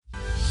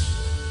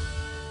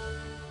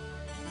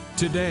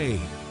Today,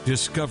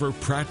 discover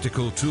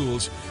practical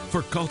tools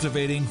for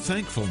cultivating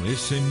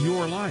thankfulness in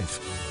your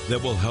life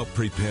that will help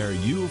prepare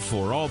you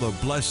for all the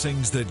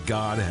blessings that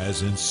God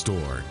has in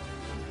store.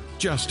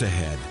 Just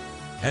ahead,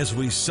 as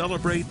we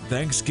celebrate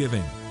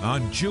Thanksgiving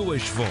on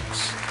Jewish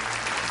Voice.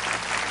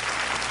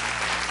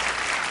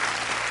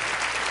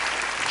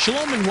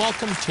 Shalom and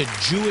welcome to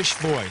Jewish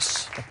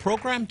Voice, a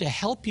program to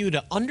help you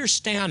to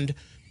understand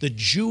the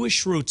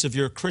Jewish roots of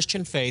your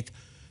Christian faith,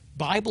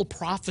 Bible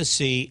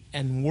prophecy,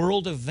 and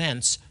world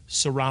events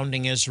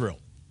surrounding Israel.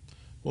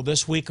 Well,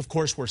 this week, of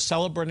course, we're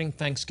celebrating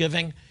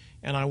Thanksgiving,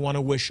 and I want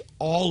to wish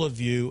all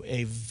of you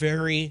a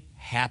very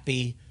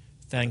happy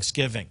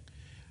Thanksgiving.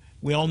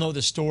 We all know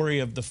the story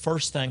of the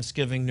first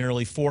Thanksgiving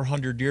nearly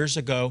 400 years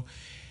ago,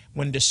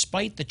 when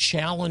despite the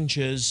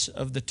challenges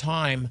of the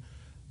time,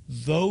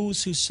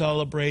 those who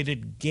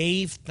celebrated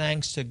gave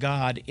thanks to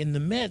God in the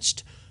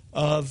midst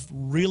of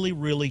really,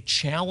 really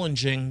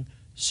challenging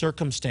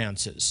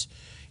circumstances.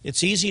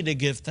 It's easy to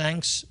give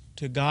thanks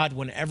to God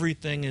when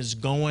everything is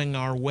going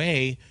our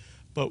way,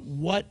 but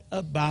what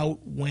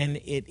about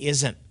when it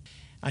isn't?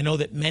 I know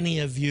that many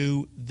of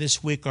you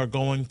this week are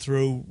going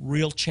through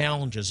real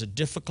challenges, a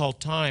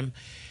difficult time,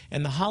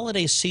 and the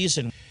holiday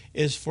season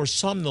is for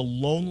some the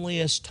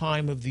loneliest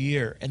time of the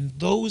year. And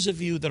those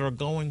of you that are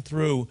going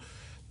through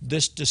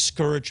this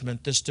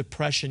discouragement, this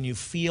depression, you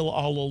feel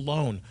all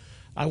alone,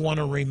 I want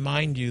to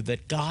remind you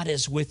that God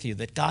is with you,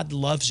 that God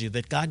loves you,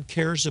 that God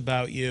cares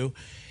about you,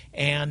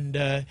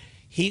 and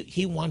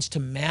He wants to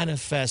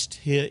manifest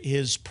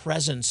His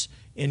presence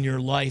in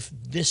your life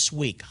this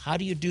week. How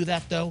do you do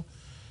that, though?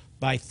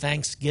 By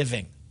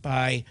thanksgiving,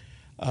 by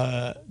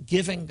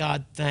giving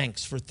God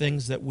thanks for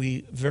things that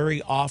we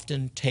very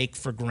often take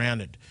for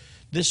granted.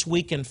 This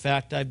week, in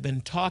fact, I've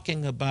been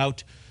talking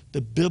about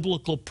the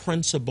biblical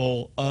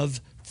principle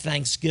of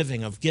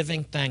thanksgiving, of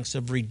giving thanks,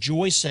 of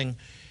rejoicing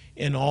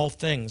in all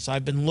things.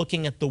 I've been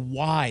looking at the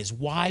whys,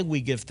 why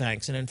we give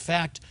thanks. And in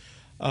fact,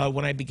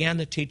 when I began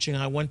the teaching,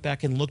 I went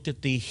back and looked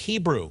at the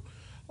Hebrew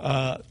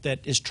that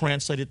is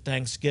translated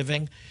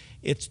thanksgiving.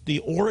 It's the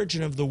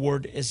origin of the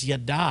word is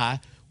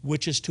yada,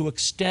 which is to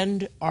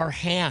extend our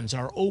hands,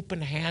 our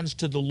open hands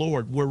to the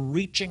Lord. We're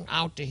reaching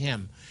out to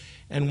Him,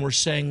 and we're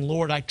saying,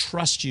 Lord, I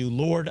trust you.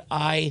 Lord,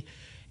 I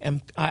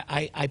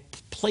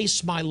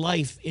place my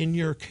life in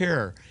your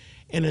care.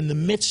 And in the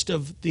midst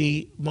of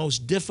the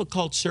most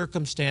difficult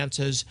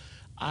circumstances,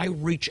 I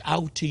reach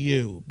out to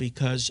you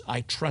because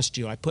I trust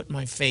you. I put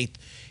my faith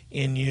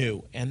in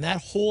you. And that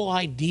whole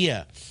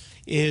idea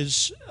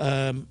is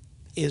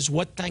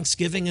what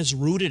Thanksgiving is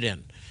rooted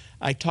in.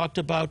 I talked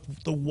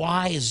about the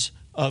whys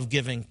of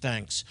giving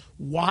thanks.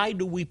 Why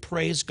do we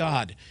praise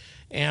God?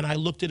 And I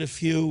looked at a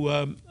few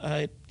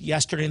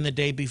yesterday and the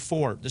day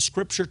before. The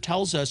Scripture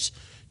tells us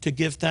to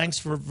give thanks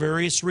for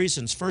various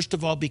reasons. First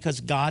of all,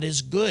 because God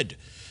is good.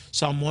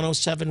 Psalm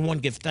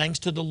 107:1, give thanks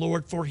to the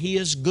Lord, for He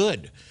is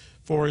good,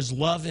 for His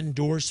love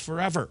endures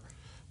forever.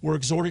 We're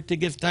exhorted to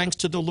give thanks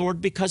to the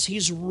Lord because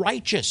He's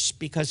righteous,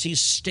 because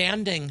He's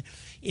standing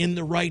in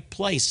the right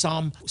place.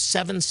 Psalm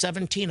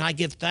 7:17, I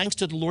give thanks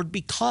to the Lord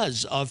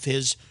because of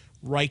His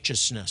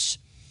righteousness.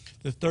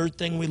 The third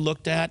thing we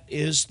looked at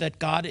is that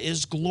God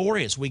is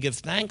glorious. We give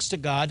thanks to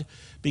God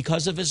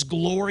because of His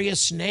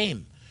glorious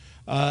name.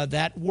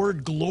 That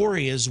word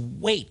glory is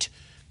weight.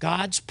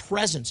 God's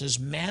presence, His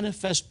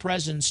manifest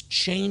presence,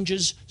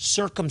 changes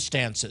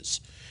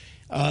circumstances.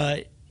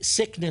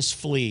 Sickness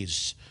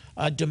flees.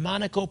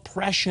 Demonic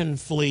oppression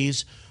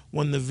flees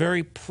when the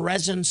very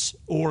presence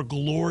or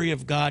glory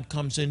of God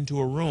comes into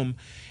a room.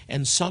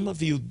 And some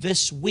of you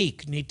this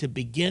week need to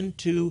begin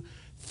to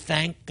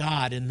thank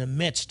God in the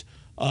midst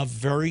of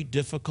very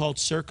difficult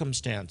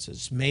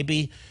circumstances.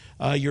 Maybe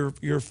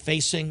you're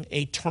facing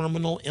a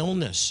terminal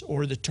illness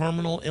or the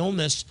terminal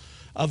illness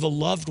of a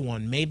loved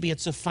one. Maybe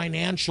it's a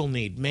financial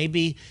need.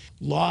 Maybe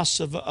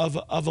loss of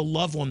a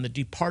loved one, the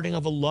departing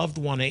of a loved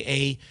one,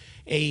 a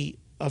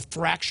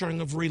fracturing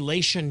of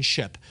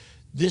relationship.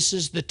 This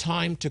is the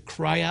time to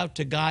cry out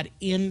to God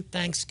in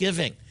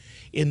thanksgiving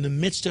in the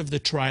midst of the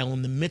trial,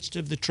 in the midst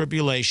of the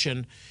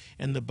tribulation.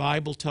 And the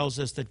Bible tells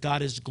us that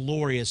God is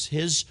glorious.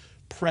 His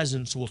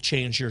presence will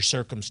change your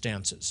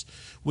circumstances.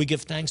 We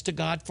give thanks to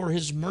God for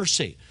His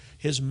mercy.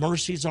 His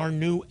mercies are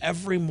new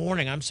every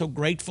morning. I'm so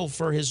grateful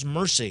for His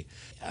mercy.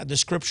 The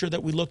scripture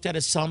that we looked at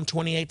is Psalm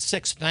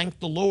 28:6. Thank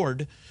the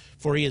Lord,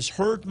 for He has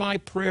heard my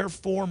prayer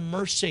for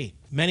mercy.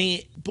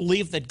 Many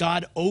believe that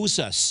God owes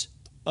us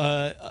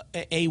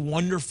a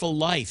wonderful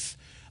life,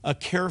 a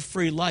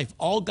carefree life.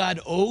 All God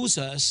owes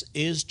us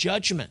is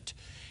judgment.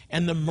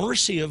 And the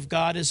mercy of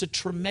God is a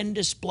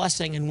tremendous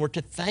blessing, and we're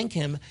to thank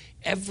Him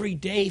every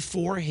day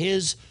for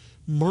His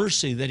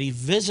mercy, that He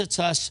visits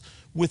us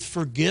with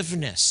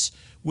forgiveness,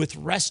 with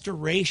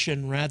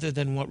restoration rather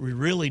than what we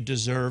really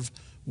deserve,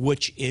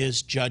 which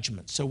is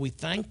judgment. So we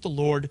thank the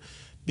Lord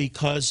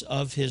because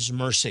of His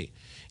mercy.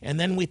 And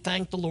then we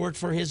thank the Lord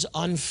for His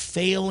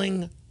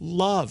unfailing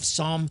love.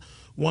 Psalm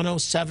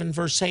 107,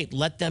 verse 8,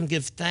 let them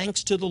give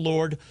thanks to the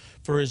Lord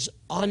for His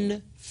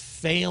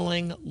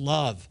unfailing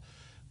love.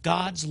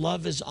 God's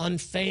love is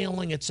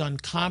unfailing, it's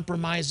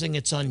uncompromising,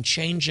 it's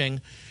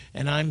unchanging,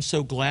 and I'm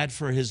so glad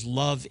for his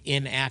love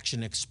in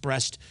action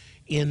expressed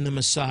in the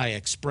Messiah,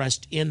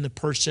 expressed in the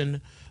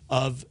person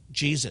of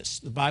Jesus.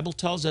 The Bible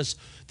tells us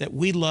that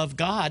we love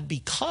God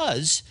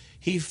because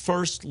he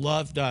first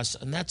loved us,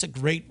 and that's a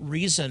great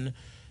reason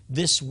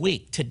this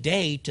week,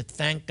 today, to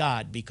thank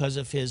God because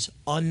of his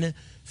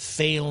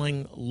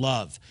unfailing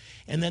love.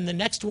 And then the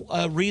next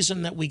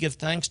reason that we give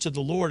thanks to the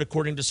Lord,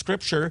 according to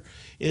Scripture,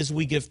 is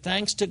we give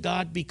thanks to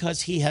God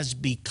because he has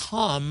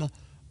become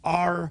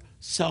our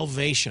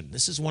salvation.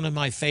 This is one of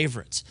my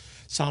favorites.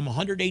 Psalm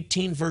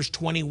 118, verse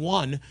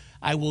 21,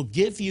 I will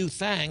give you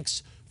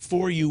thanks,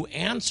 for you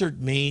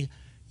answered me.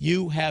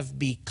 You have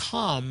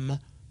become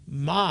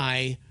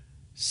my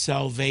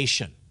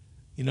salvation.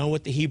 You know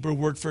what the Hebrew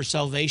word for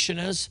salvation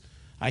is?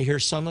 I hear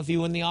some of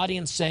you in the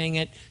audience saying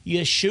it,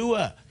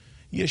 Yeshua.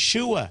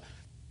 Yeshua.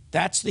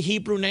 That's the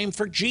Hebrew name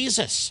for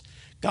Jesus.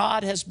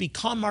 God has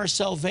become our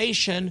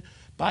salvation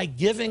by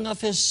giving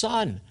of his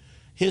Son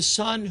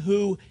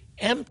who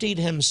emptied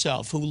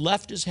himself, who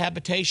left his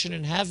habitation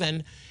in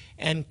heaven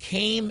and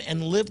came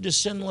and lived a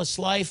sinless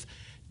life,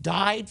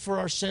 died for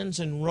our sins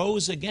and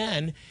rose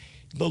again.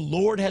 The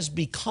Lord has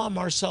become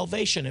our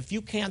salvation. If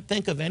you can't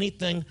think of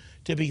anything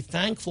to be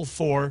thankful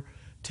for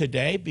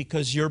today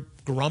because you're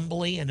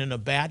grumbly and in a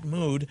bad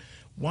mood,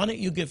 why don't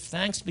you give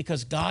thanks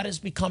because God has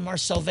become our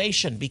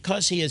salvation,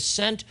 because he has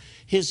sent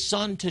his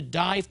Son to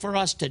die for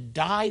us, to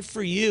die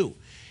for you,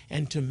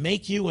 and to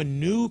make you a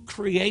new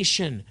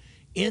creation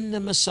in the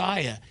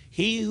Messiah.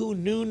 He who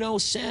knew no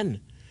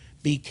sin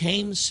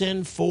became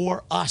sin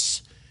for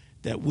us,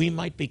 that we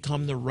might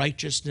become the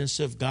righteousness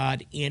of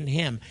God in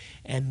him.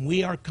 And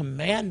we are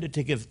commanded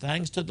to give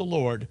thanks to the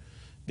Lord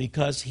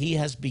because he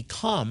has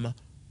become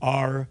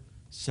our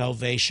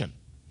salvation.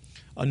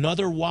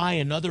 Another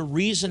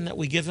reason that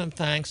we give him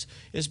thanks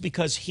is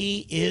because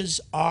he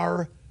is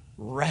our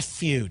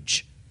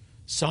refuge.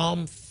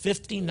 Psalm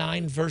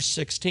 59, verse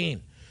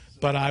 16.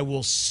 But I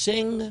will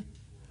sing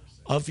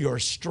of your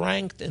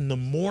strength. In the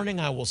morning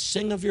I will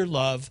sing of your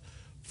love,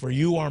 for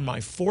you are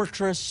my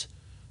fortress,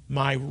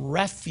 my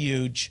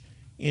refuge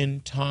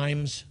in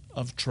times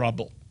of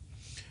trouble.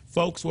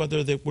 Folks,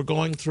 whether we're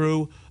going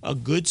through a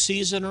good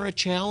season or a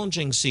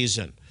challenging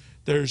season,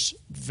 there's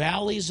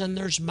valleys and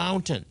there's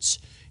mountains,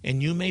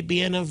 and you may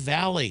be in a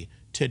valley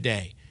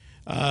today.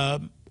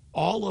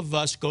 All of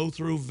us go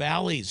through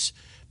valleys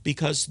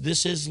because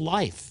this is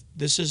life.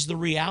 This is the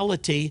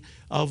reality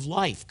of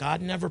life.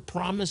 God never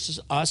promises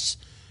us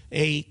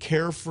a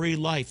carefree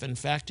life. In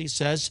fact, he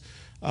says,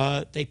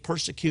 they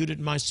persecuted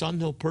my Son,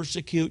 they'll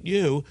persecute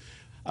you.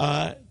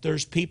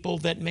 There's people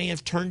that may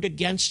have turned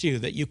against you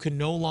that you can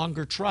no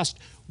longer trust.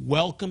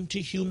 Welcome to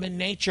human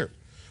nature.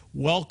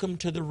 Welcome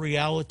to the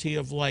reality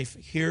of life.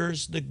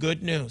 Here's the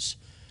good news.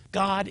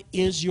 God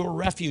is your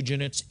refuge,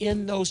 and it's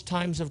in those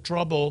times of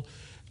trouble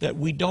that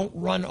we don't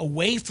run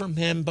away from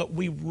him, but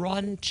we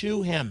run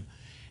to him.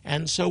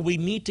 And so we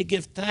need to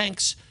give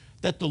thanks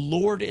that the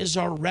Lord is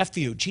our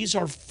refuge. He's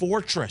our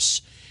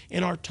fortress.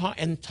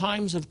 In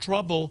times of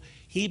trouble,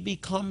 he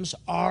becomes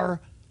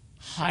our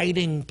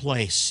hiding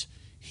place.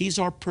 He's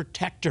our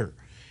protector.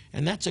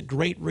 And that's a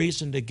great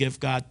reason to give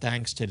God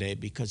thanks today,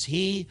 because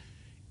he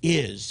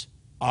is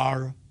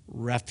our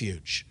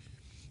refuge.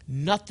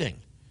 Nothing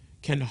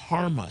can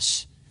harm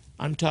us.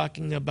 I'm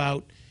talking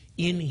about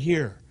in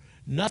here.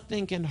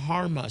 Nothing can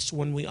harm us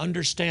when we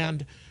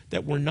understand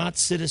that we're not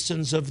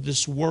citizens of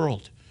this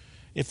world.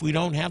 If we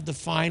don't have the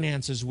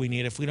finances we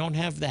need, if we don't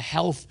have the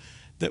health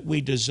that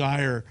we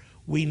desire,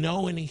 we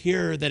know in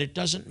here that it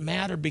doesn't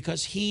matter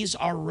because he's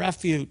our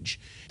refuge.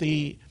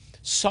 The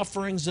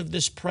sufferings of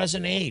this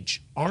present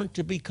age aren't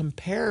to be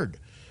compared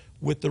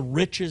with the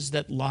riches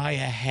that lie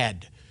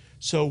ahead.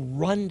 So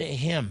run to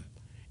him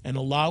and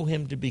allow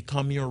him to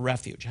become your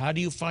refuge. How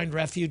do you find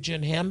refuge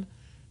in him?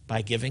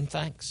 By giving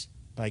thanks.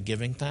 By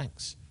giving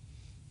thanks.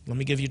 Let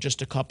me give you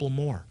just a couple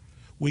more.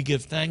 We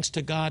give thanks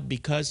to God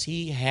because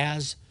he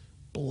has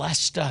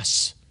blessed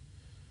us.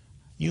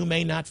 You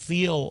may not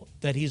feel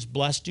that he's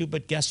blessed you,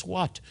 but guess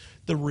what?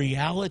 The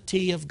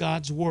reality of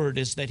God's word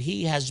is that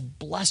he has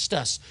blessed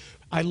us.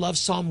 I love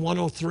Psalm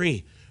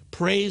 103.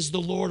 Praise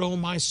the Lord, O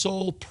my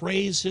soul.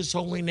 Praise his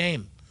holy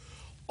name.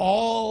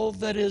 All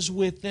that is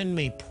within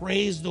me,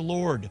 praise the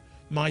Lord,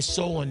 my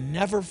soul, and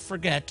never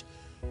forget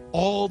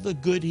all the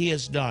good he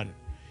has done.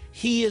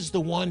 He is the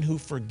one who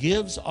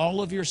forgives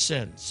all of your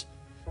sins,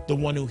 the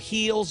one who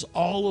heals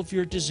all of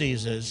your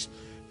diseases,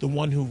 the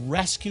one who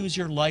rescues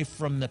your life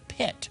from the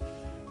pit,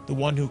 the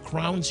one who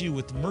crowns you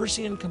with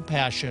mercy and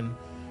compassion,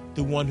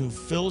 the one who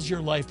fills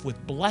your life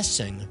with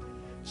blessing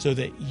so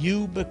that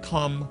you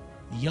become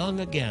young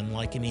again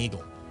like an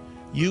eagle.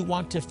 You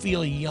want to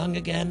feel young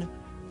again?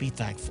 Be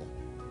thankful.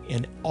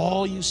 In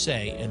all you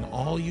say and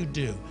all you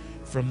do,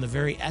 from the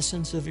very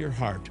essence of your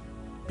heart,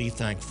 be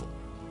thankful.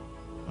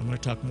 I'm going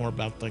to talk more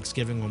about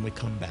Thanksgiving when we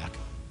come back.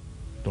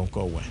 Don't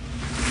go away.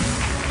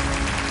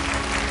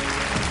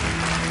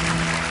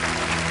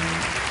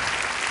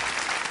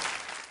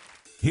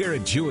 Here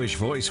at Jewish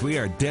Voice, we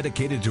are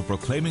dedicated to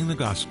proclaiming the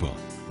gospel,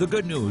 the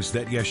good news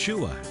that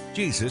Yeshua,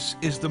 Jesus,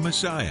 is the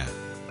Messiah,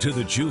 to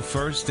the Jew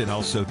first and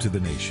also to the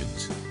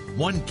nations.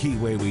 One key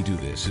way we do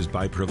this is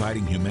by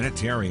providing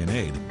humanitarian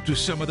aid to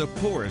some of the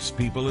poorest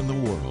people in the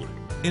world.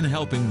 In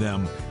helping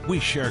them, we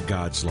share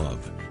God's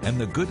love and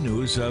the good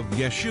news of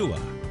Yeshua,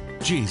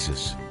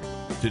 Jesus.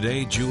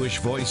 Today, Jewish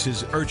Voice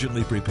is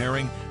urgently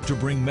preparing to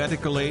bring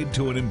medical aid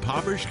to an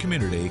impoverished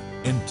community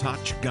in Tach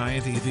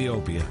Gayat,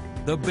 Ethiopia.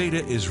 The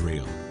Beta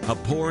Israel, a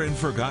poor and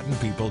forgotten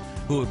people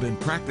who have been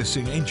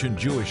practicing ancient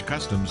Jewish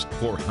customs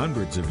for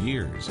hundreds of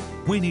years.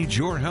 We need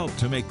your help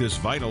to make this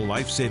vital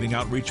life-saving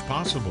outreach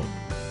possible.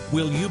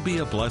 Will you be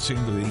a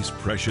blessing to these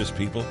precious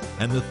people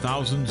and the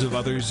thousands of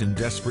others in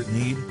desperate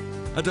need?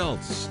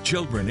 Adults,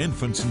 children,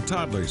 infants, and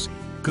toddlers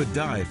could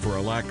die for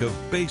a lack of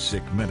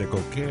basic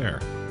medical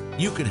care.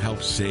 You can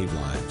help save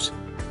lives,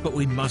 but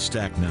we must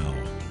act now.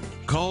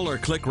 Call or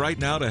click right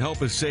now to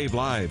help us save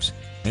lives.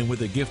 And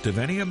with a gift of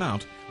any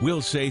amount,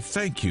 we'll say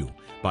thank you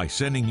by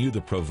sending you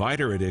the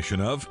Provider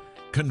edition of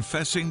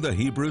Confessing the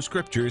Hebrew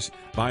Scriptures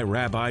by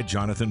Rabbi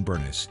Jonathan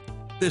Bernis.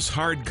 This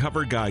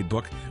hardcover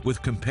guidebook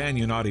with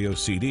companion audio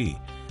CD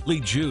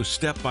leads you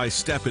step by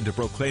step into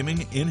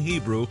proclaiming in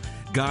Hebrew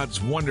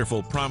God's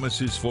wonderful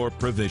promises for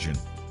provision.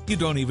 You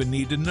don't even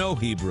need to know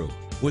Hebrew.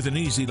 With an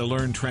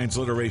easy-to-learn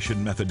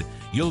transliteration method,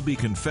 you'll be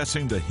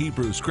confessing the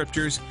Hebrew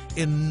Scriptures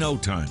in no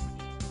time.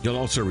 You'll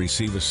also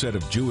receive a set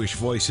of Jewish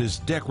Voice's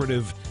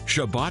decorative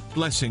Shabbat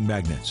blessing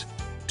magnets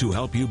to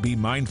help you be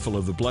mindful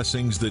of the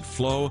blessings that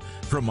flow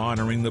from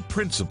honoring the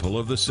principle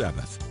of the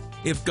Sabbath.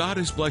 If God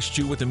has blessed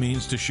you with the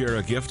means to share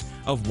a gift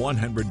of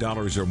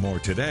 $100 or more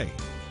today,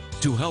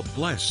 to help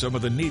bless some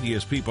of the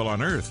neediest people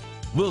on earth,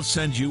 we'll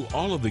send you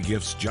all of the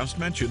gifts just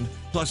mentioned,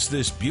 plus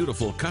this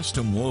beautiful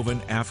custom-woven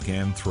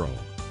Afghan throw.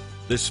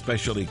 This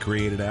specially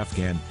created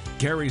Afghan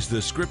carries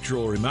the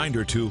scriptural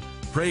reminder to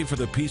pray for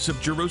the peace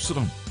of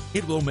Jerusalem.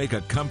 It will make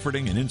a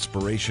comforting and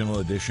inspirational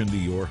addition to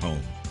your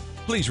home.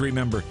 Please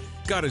remember,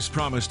 God has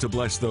promised to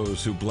bless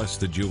those who bless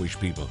the Jewish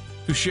people.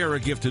 To share a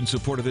gift in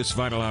support of this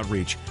vital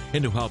outreach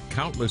and to help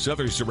countless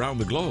others around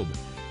the globe,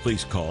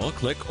 please call,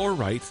 click, or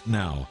write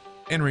now.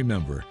 And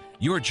remember,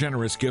 your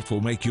generous gift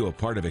will make you a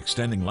part of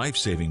extending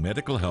life-saving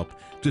medical help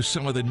to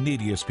some of the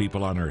neediest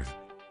people on earth.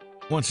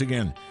 Once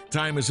again,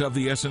 time is of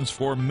the essence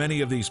for many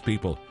of these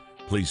people.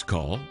 Please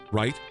call,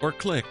 write, or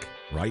click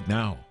right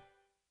now.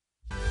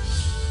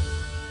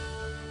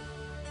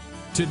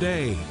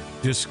 Today,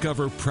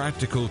 discover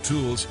practical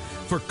tools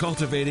for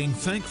cultivating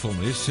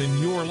thankfulness in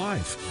your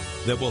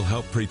life that will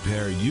help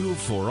prepare you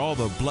for all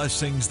the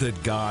blessings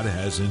that God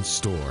has in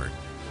store.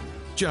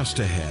 Just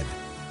ahead,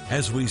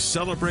 as we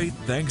celebrate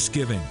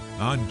Thanksgiving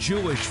on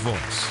Jewish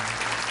Voice.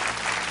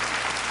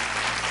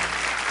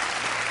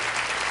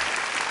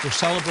 We're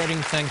celebrating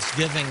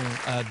Thanksgiving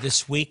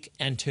this week,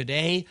 and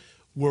today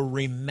we're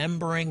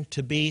remembering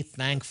to be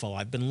thankful.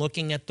 I've been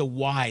looking at the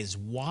whys.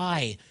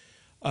 Why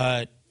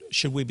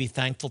should we be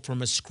thankful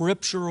from a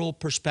scriptural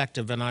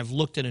perspective? And I've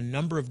looked at a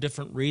number of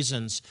different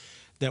reasons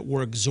that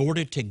we're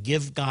exhorted to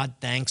give God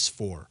thanks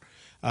for.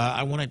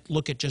 I want to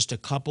look at just a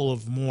couple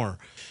of more.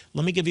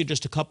 Let me give you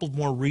just a couple of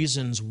more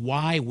reasons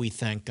why we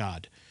thank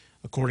God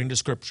according to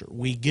Scripture.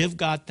 We give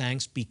God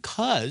thanks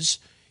because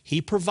He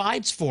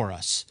provides for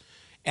us.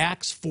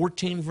 Acts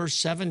 14, verse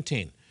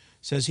 17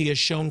 says He has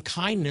shown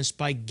kindness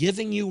by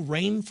giving you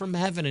rain from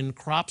heaven and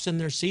crops in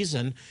their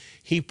season.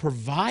 He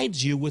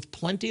provides you with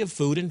plenty of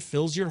food and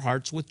fills your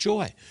hearts with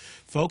joy.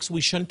 Folks,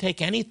 we shouldn't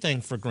take anything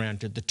for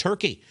granted. The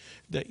turkey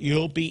that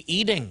you'll be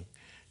eating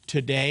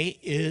today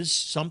is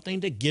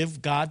something to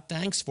give God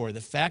thanks for. The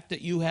fact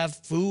that you have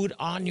food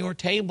on your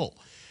table.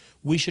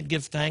 We should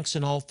give thanks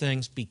in all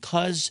things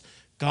because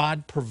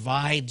God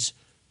provides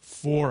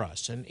for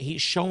us. And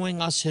He's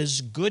showing us His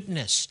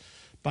goodness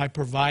by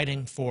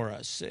providing for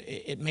us.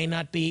 It may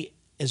not be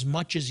as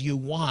much as you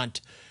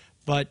want,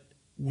 but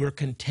we're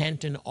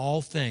content in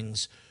all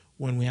things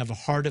when we have a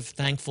heart of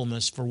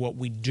thankfulness for what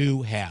we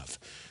do have.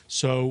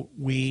 So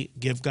we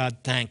give God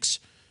thanks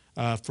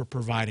for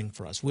providing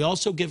for us. We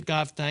also give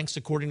God thanks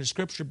according to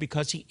Scripture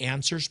because He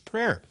answers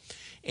prayer.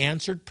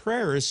 Answered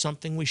prayer is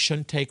something we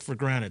shouldn't take for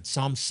granted.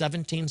 Psalm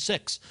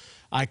 17:6,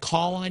 I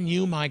call on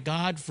you, my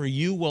God, for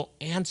you will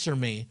answer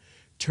me.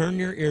 Turn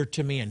your ear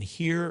to me and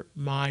hear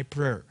my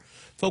prayer.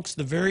 Folks,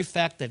 the very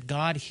fact that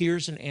God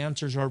hears and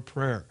answers our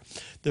prayer,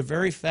 the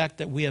very fact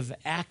that we have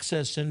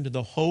access into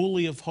the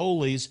Holy of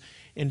Holies,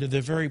 into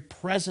the very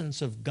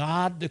presence of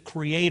God the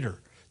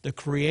Creator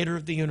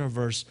of the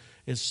universe,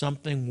 is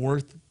something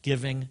worth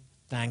giving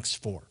thanks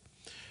for.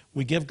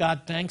 We give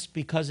God thanks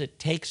because it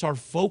takes our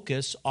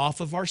focus off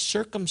of our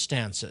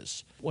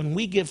circumstances. When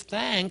we give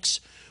thanks,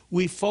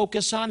 we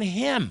focus on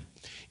Him.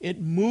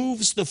 It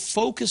moves the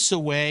focus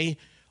away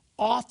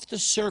off the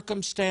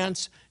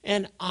circumstance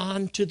and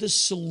on to the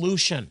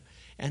solution.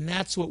 And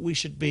that's what we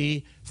should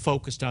be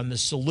focused on, the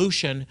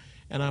solution.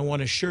 And I want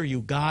to assure you,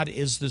 God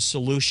is the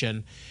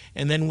solution.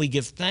 And then we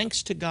give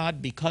thanks to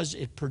God because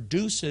it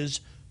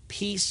produces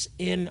peace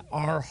in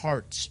our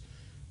hearts.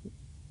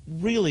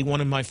 really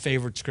one of my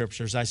favorite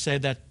scriptures. I say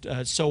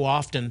that so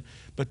often,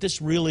 but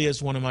this really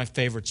is one of my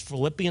favorites.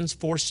 Philippians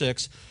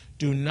 4:6,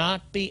 do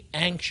not be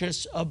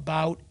anxious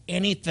about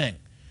anything,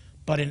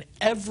 but in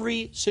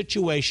every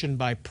situation,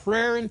 by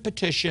prayer and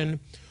petition,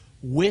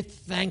 with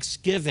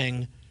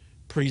thanksgiving,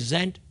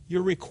 present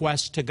your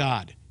requests to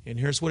God. And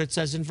here's what it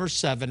says in verse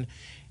 7,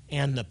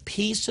 and the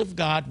peace of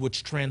God,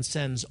 which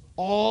transcends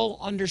all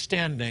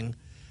understanding,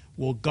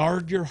 will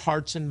guard your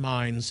hearts and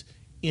minds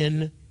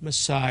in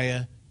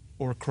Messiah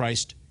or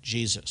Christ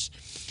Jesus.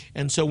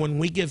 And so when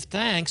we give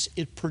thanks,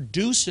 it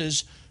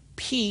produces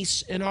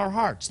peace in our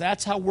hearts.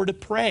 That's how we're to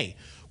pray.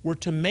 We're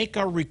to make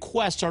our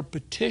requests, our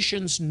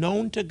petitions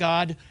known to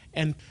God,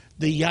 and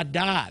the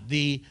yada,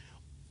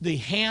 the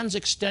hands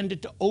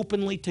extended to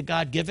openly to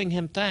God, giving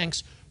him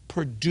thanks,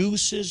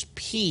 produces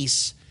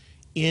peace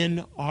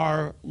in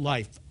our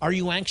life. Are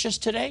you anxious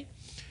today?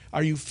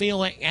 Are you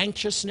feeling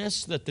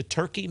anxiousness that the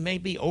turkey may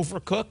be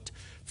overcooked?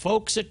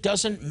 Folks, it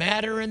doesn't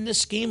matter in the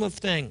scheme of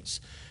things,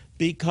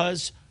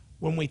 because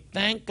when we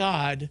thank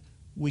God,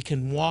 we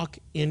can walk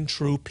in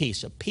true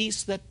peace, a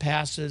peace that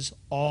passes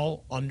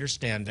all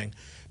understanding,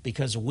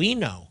 because we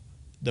know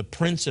the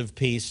Prince of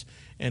Peace,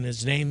 and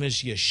his name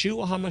is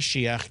Yeshua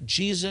HaMashiach,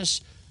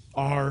 Jesus,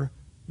 our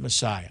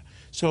Messiah.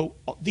 So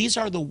these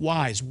are the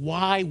whys,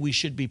 why we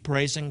should be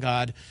praising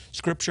God.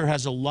 Scripture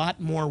has a lot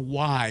more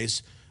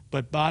whys,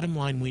 but bottom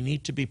line, we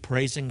need to be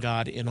praising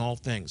God in all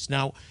things.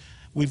 Now,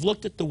 we've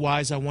looked at the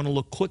whys. I want to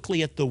look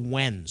quickly at the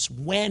whens.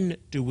 When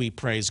do we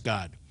praise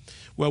God?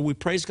 Well, we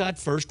praise God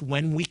first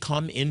when we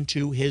come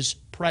into his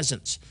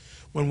presence.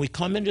 When we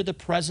come into the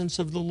presence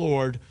of the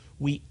Lord,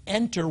 we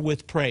enter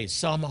with praise.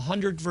 Psalm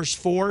 100, verse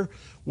 4,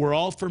 we're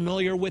all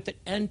familiar with it.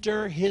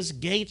 Enter his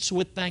gates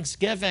with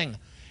thanksgiving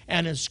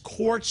and his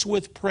courts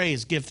with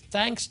praise. Give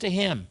thanks to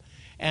him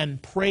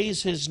and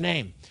praise his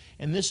name.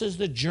 And this is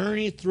the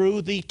journey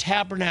through the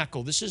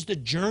tabernacle. This is the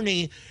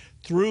journey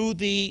through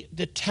the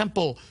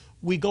temple.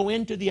 We go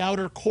into the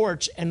outer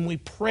courts and we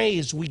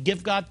praise. We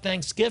give God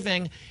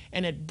thanksgiving,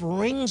 and it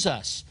brings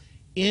us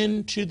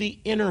into the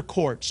inner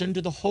courts,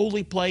 into the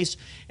holy place,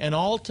 and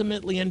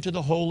ultimately into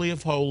the Holy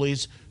of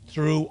Holies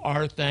through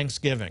our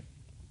thanksgiving.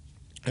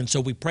 And so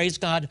we praise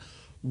God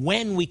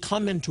when we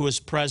come into his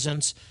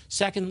presence.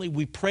 Secondly,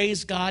 we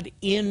praise God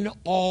in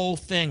all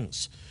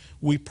things.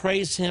 We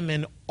praise him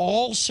in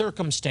all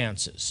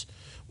circumstances.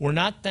 We're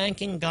not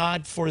thanking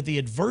God for the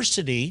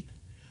adversity,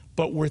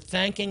 but we're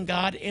thanking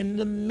God in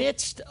the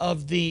midst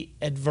of the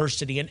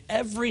adversity. In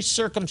every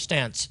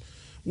circumstance,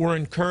 we're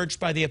encouraged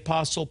by the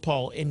Apostle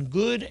Paul, in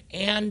good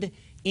and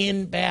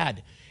in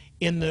bad.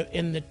 In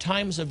the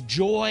times of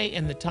joy,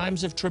 in the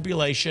times of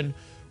tribulation,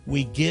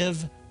 we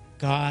give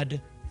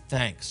God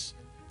thanks.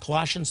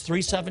 Colossians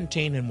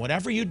 3:17, and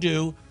whatever you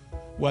do,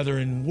 whether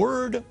in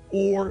word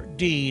or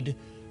deed,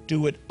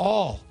 do it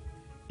all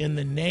in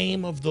the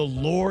name of the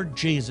Lord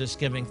Jesus,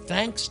 giving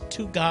thanks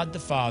to God the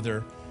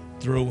Father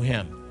through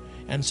him.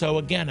 And so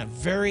again, a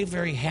very,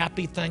 very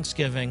happy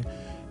Thanksgiving.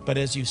 But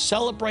as you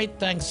celebrate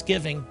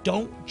Thanksgiving,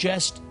 don't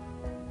just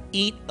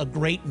eat a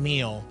great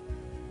meal.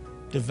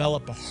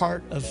 Develop a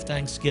heart of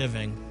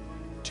thanksgiving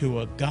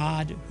to a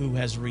God who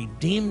has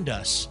redeemed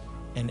us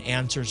and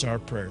answers our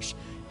prayers.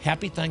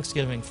 Happy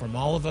Thanksgiving from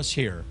all of us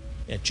here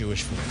at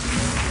Jewish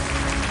Voice.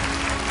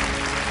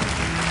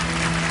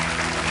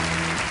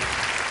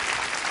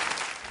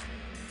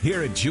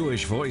 Here at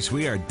Jewish Voice,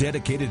 we are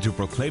dedicated to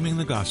proclaiming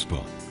the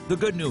gospel, the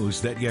good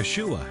news that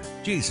Yeshua,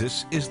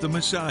 Jesus, is the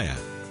Messiah,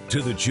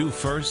 to the Jew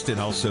first and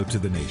also to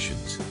the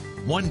nations.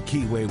 One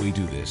key way we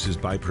do this is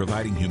by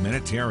providing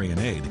humanitarian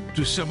aid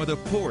to some of the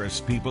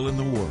poorest people in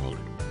the world.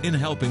 In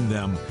helping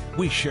them,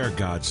 we share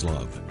God's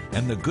love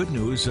and the good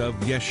news of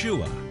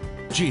Yeshua,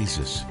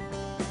 Jesus.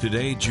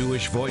 Today,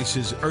 Jewish Voice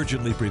is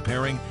urgently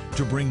preparing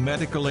to bring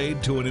medical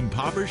aid to an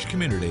impoverished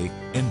community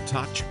in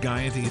Tach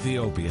Gayat,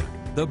 Ethiopia.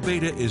 The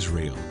Beta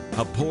Israel,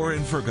 a poor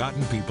and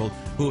forgotten people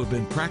who have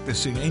been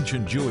practicing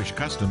ancient Jewish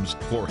customs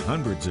for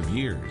hundreds of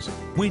years.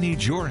 We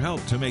need your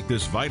help to make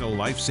this vital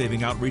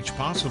life-saving outreach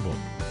possible.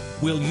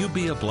 Will you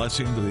be a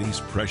blessing to these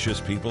precious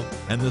people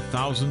and the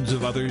thousands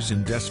of others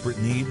in desperate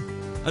need?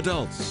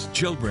 Adults,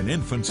 children,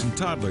 infants, and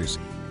toddlers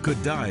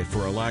could die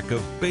for a lack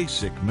of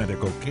basic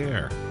medical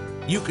care.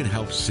 You can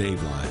help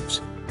save lives,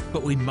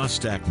 but we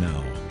must act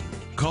now.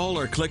 Call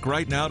or click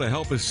right now to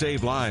help us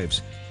save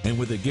lives. And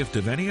with a gift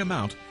of any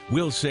amount,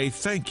 we'll say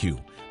thank you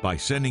by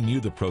sending you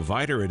the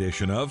Provider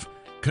edition of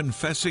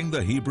Confessing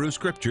the Hebrew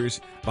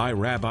Scriptures by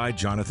Rabbi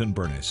Jonathan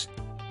Bernis.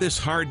 This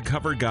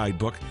hardcover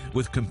guidebook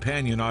with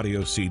companion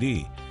audio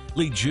CD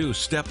leads you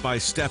step by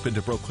step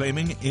into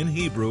proclaiming in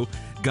Hebrew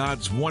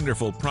God's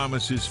wonderful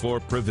promises for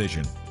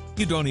provision.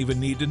 You don't even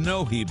need to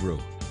know Hebrew.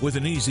 With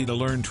an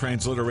easy-to-learn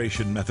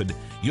transliteration method,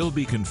 you'll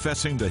be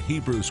confessing the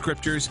Hebrew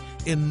Scriptures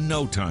in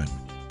no time.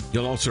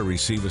 You'll also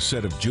receive a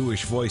set of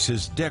Jewish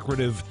Voice's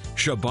decorative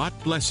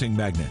Shabbat blessing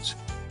magnets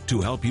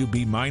to help you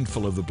be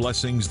mindful of the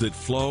blessings that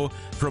flow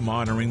from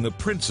honoring the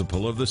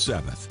principle of the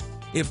Sabbath.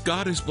 If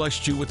God has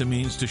blessed you with the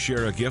means to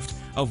share a gift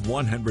of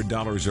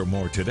 $100 or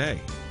more today,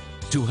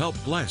 to help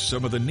bless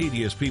some of the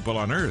neediest people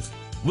on earth.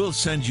 We'll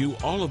send you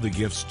all of the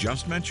gifts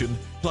just mentioned,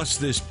 plus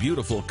this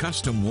beautiful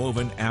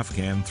custom-woven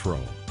Afghan throw.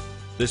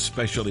 This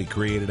specially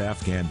created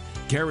Afghan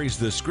carries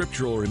the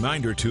scriptural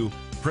reminder to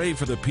pray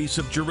for the peace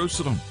of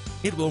Jerusalem.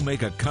 It will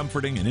make a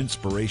comforting and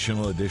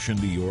inspirational addition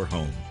to your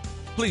home.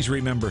 Please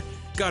remember,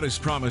 God has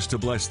promised to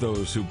bless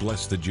those who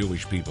bless the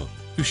Jewish people.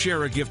 To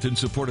share a gift in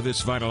support of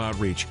this vital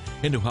outreach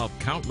and to help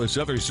countless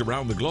others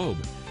around the globe,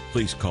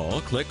 please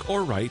call, click,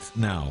 or write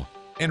now.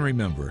 And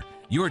remember,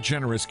 your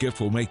generous gift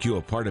will make you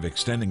a part of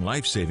extending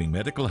life-saving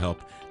medical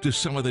help to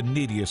some of the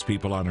neediest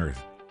people on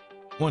earth.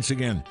 Once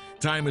again,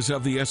 time is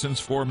of the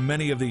essence for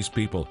many of these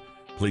people.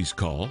 Please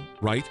call,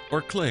 write,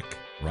 or click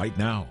right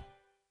now.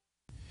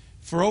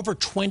 For over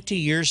 20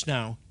 years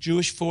now,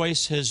 Jewish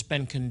Voice has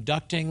been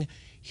conducting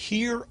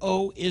Hear,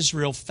 O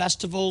Israel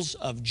festivals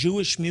of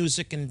Jewish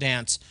music and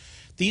dance.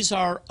 These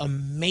are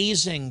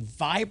amazing,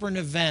 vibrant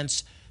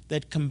events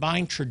that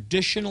combine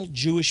traditional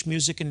Jewish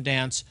music and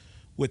dance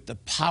with the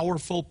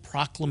powerful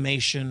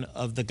proclamation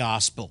of the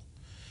gospel.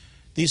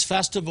 These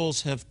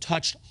festivals have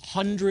touched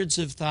hundreds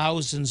of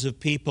thousands of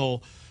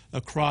people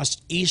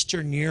across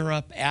Eastern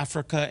Europe,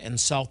 Africa, and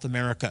South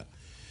America.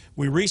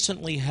 We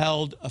recently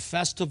held a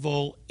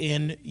festival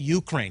in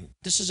Ukraine.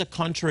 This is a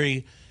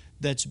country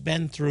that's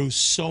been through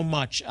so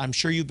much. I'm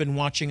sure you've been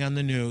watching on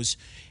the news,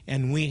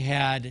 and we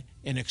had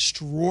an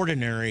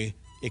extraordinary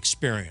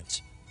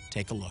experience.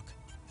 Take a look.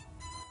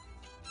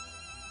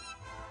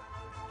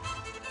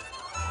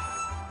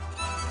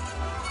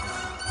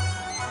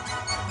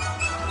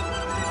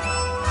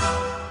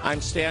 I'm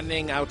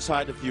standing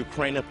outside of the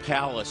Ukraina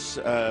Palace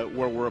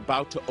where we're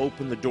about to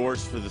open the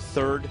doors for the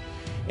third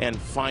and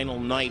final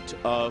night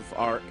of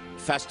our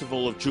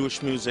Festival of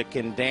Jewish Music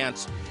and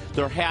Dance.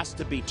 There has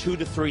to be 2,000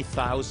 to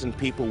 3,000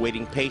 people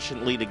waiting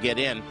patiently to get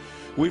in.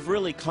 We've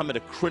really come at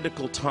a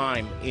critical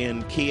time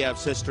in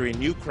Kiev's history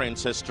and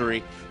Ukraine's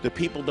history. The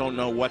people don't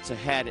know what's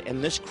ahead,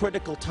 and this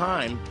critical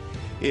time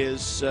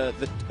is a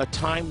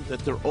time that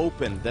they're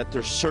open, that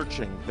they're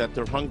searching, that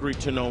they're hungry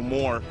to know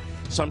more.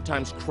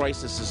 Sometimes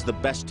crisis is the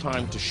best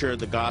time to share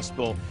the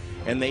gospel,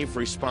 and they've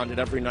responded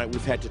every night.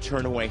 We've had to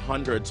turn away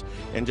hundreds.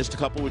 In just a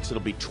couple weeks,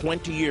 it'll be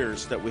 20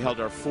 years that we held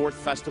our fourth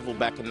festival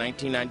back in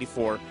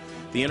 1994,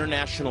 the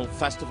International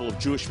Festival of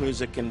Jewish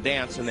Music and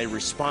Dance, and they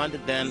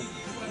responded then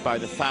by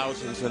the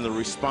thousands, and they're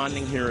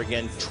responding here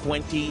again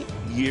 20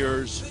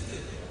 years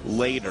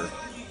later.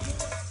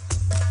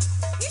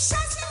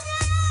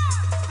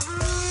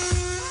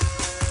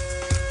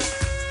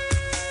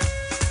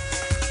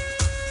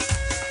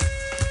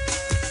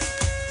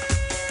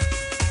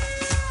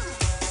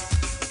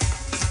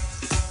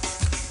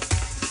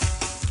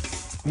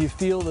 You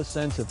feel the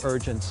sense of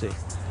urgency.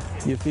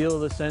 You feel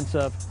the sense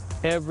of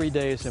every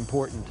day is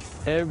important.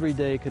 Every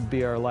day could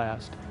be our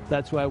last.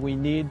 That's why we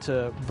need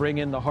to bring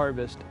in the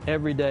harvest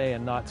every day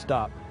and not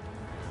stop.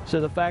 So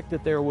the fact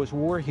that there was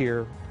war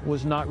here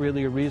was not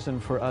really a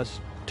reason for us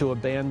to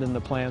abandon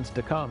the plans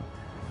to come.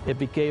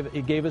 It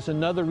gave us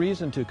another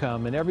reason to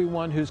come, and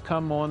everyone who's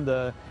come on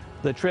the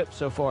trip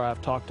so far,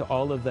 I've talked to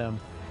all of them,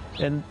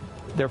 and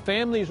their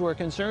families were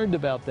concerned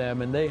about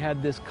them, and they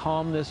had this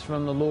calmness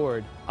from the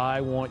Lord.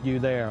 I want you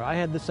there. I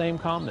had the same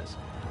calmness.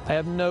 I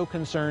have no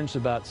concerns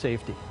about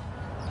safety.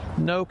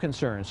 No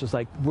concerns. It's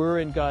like we're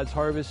in God's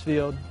harvest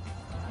field.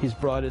 He's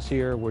brought us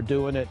here. We're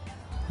doing it.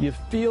 You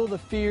feel the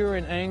fear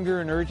and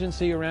anger and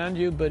urgency around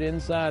you, but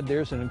inside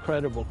there's an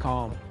incredible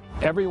calm.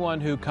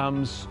 Everyone who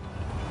comes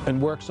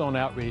and works on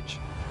outreach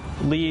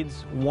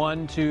leads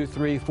 1, 2,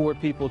 3, 4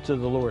 people to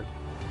the Lord.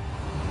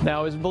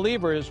 Now, as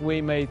believers,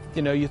 we may,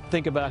 you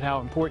think about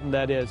how important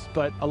that is,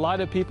 but a lot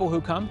of people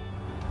who come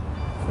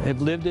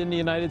have lived in the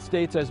United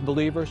States as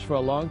believers for a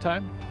long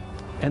time,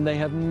 and they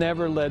have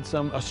never led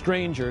a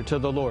stranger to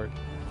the Lord.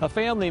 A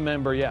family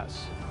member,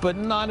 yes, but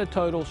not a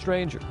total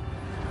stranger.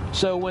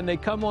 So when they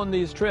come on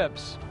these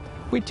trips,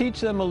 we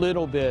teach them a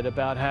little bit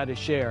about how to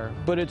share,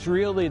 but it's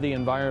really the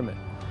environment.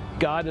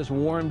 God has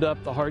warmed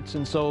up the hearts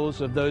and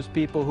souls of those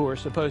people who are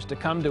supposed to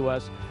come to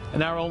us,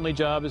 and our only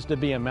job is to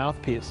be a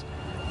mouthpiece.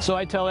 So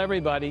I tell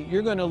everybody,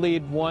 you're going to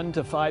lead 1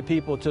 to 5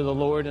 people to the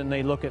Lord, and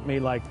they look at me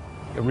like,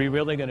 are we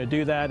really going to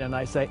do that? And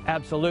I say,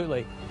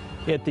 absolutely.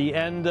 At the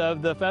end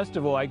of the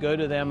festival, I go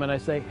to them and I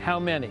say,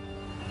 how many?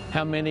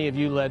 How many have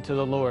you led to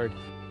the Lord?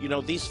 You know,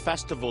 these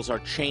festivals are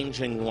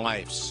changing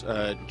lives.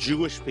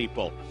 Jewish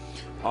people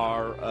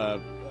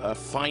are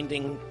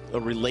finding a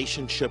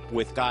relationship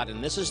with God,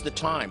 and this is the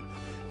time.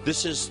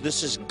 This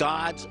is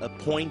God's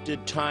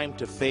appointed time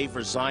to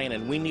favor Zion,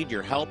 and we need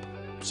your help.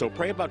 So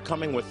pray about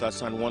coming with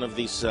us on one of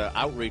these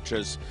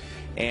outreaches,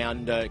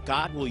 and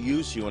God will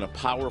use you in a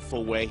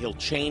powerful way. He'll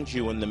change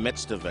you in the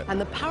midst of it. And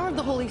the power of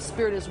the Holy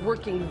Spirit is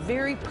working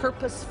very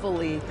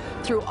purposefully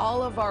through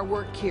all of our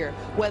work here,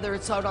 whether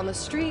it's out on the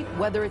street,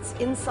 whether it's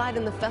inside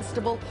in the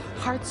festival.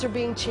 Hearts are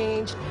being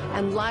changed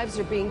and lives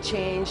are being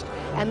changed,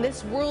 and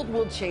this world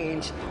will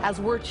change as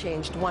we're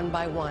changed one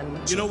by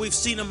one. You know, we've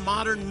seen a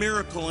modern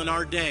miracle in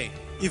our day.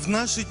 И в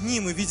наши дни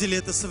мы видели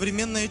это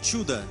современное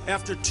чудо.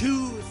 After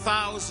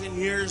 2,000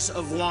 years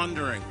of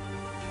wandering,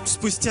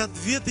 Спустя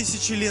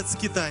 2000 лет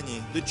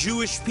скитаний the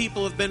Jewish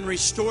people have been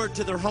restored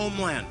to their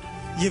homeland.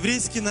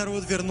 еврейский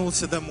народ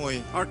вернулся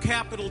домой. Our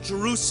capital,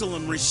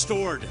 Jerusalem,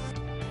 restored.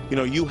 You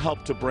know, you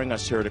helped to bring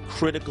us here at a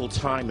critical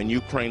time in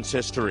Ukraine's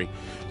history.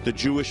 The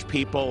Jewish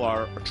people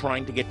are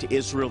trying to get to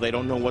Israel. They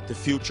don't know what the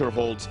future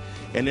holds.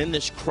 And in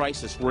this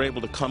crisis, we're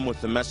able to come with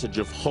the message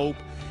of hope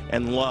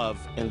and love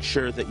and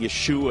share that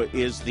Yeshua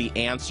is the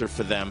answer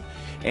for them.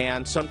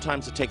 And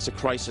sometimes it takes a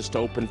crisis to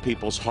open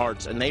people's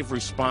hearts. And they've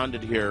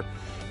responded here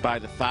by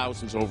the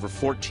thousands. Over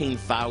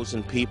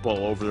 14,000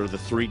 people over the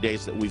 3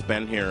 days that we've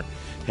been here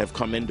have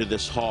come into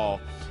this hall.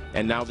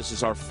 And now this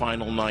is our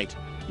final night.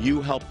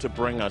 You helped to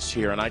bring us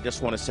here, and I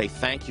just want to say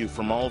thank you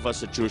from all of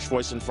us at Jewish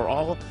Voice and for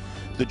all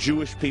the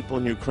Jewish people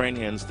and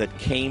Ukrainians that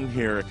came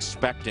here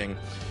expecting.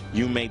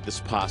 You made this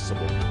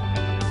possible.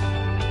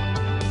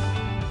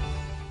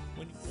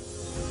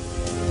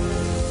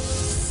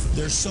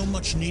 There's so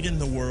much need in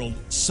the world,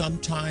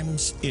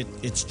 sometimes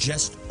it's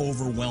just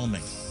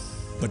overwhelming.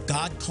 But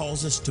God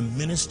calls us to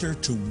minister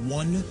to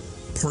one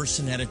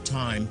person at a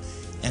time,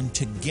 and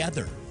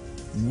together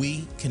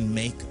we can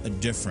make a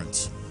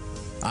difference.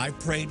 I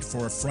prayed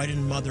for a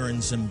frightened mother in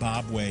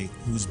Zimbabwe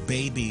whose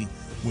baby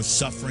was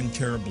suffering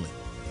terribly.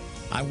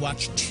 I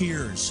watched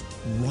tears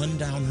run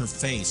down her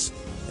face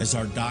as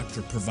our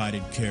doctor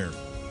provided care.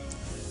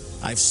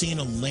 I've seen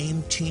a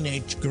lame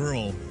teenage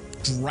girl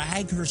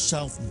drag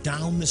herself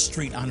down the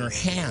street on her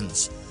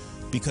hands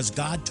because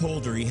God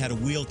told her He had a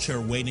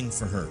wheelchair waiting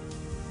for her.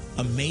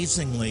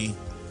 Amazingly,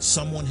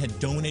 someone had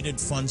donated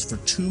funds for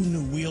 2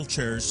 new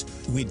wheelchairs.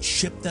 We'd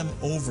shipped them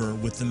over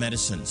with the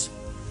medicines.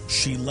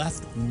 She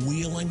left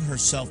wheeling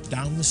herself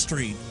down the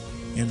street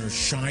in her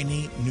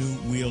shiny new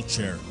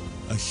wheelchair,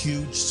 a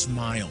huge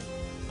smile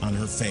on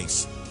her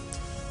face.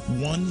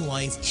 One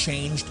life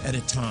changed at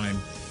a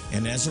time,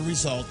 and as a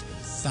result,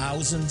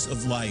 thousands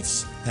of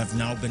lives have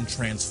now been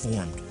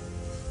transformed.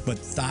 But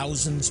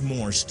thousands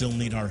more still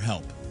need our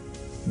help.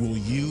 Will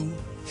you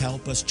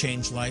help us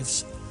change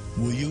lives?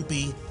 Will you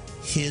be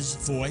His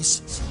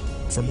voice?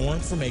 For more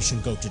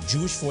information, go to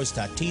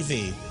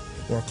jewishvoice.tv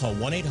or call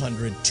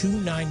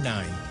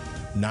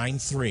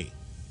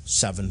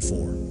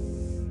 1-800-299-9374.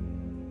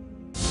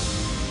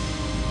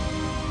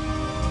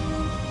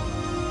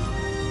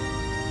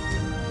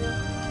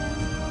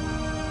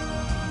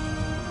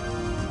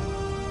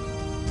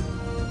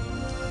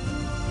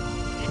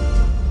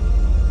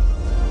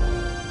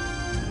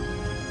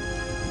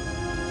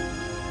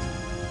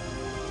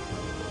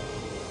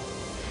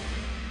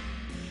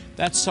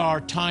 That's our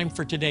time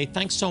for today.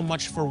 Thanks so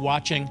much for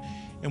watching,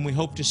 and we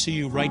hope to see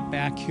you right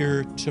back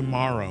here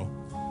tomorrow.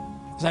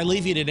 As I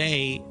leave you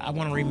today, I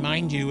want to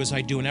remind you, as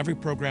I do in every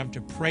program,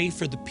 to pray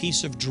for the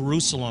peace of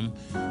Jerusalem.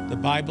 The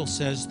Bible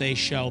says they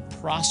shall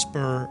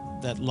prosper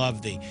that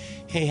love thee.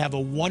 Hey, have a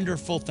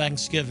wonderful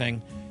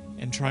Thanksgiving,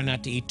 and try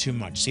not to eat too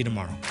much. See you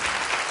tomorrow.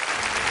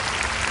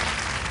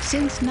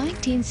 Since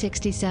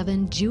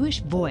 1967, Jewish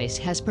Voice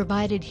has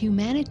provided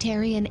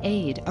humanitarian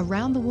aid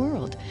around the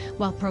world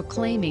while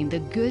proclaiming the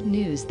good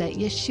news that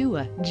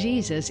Yeshua,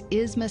 Jesus,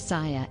 is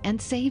Messiah and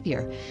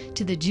Savior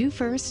to the Jew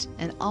first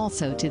and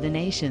also to the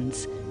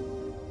nations.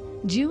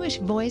 Jewish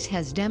Voice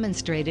has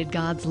demonstrated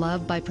God's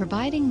love by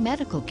providing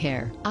medical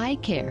care, eye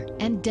care,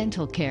 and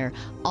dental care,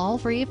 all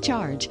free of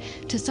charge,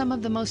 to some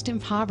of the most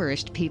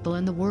impoverished people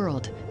in the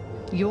world.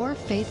 Your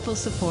faithful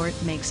support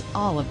makes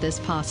all of this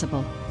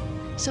possible.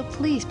 So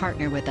please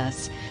partner with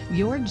us.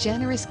 Your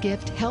generous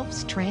gift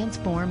helps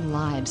transform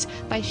lives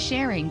by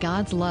sharing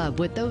God's love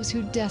with those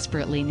who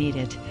desperately need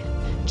it.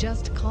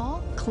 Just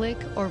call, click,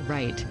 or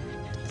write.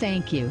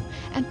 Thank you,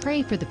 and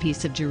pray for the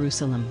peace of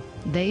Jerusalem.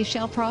 They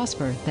shall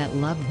prosper that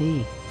love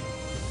thee.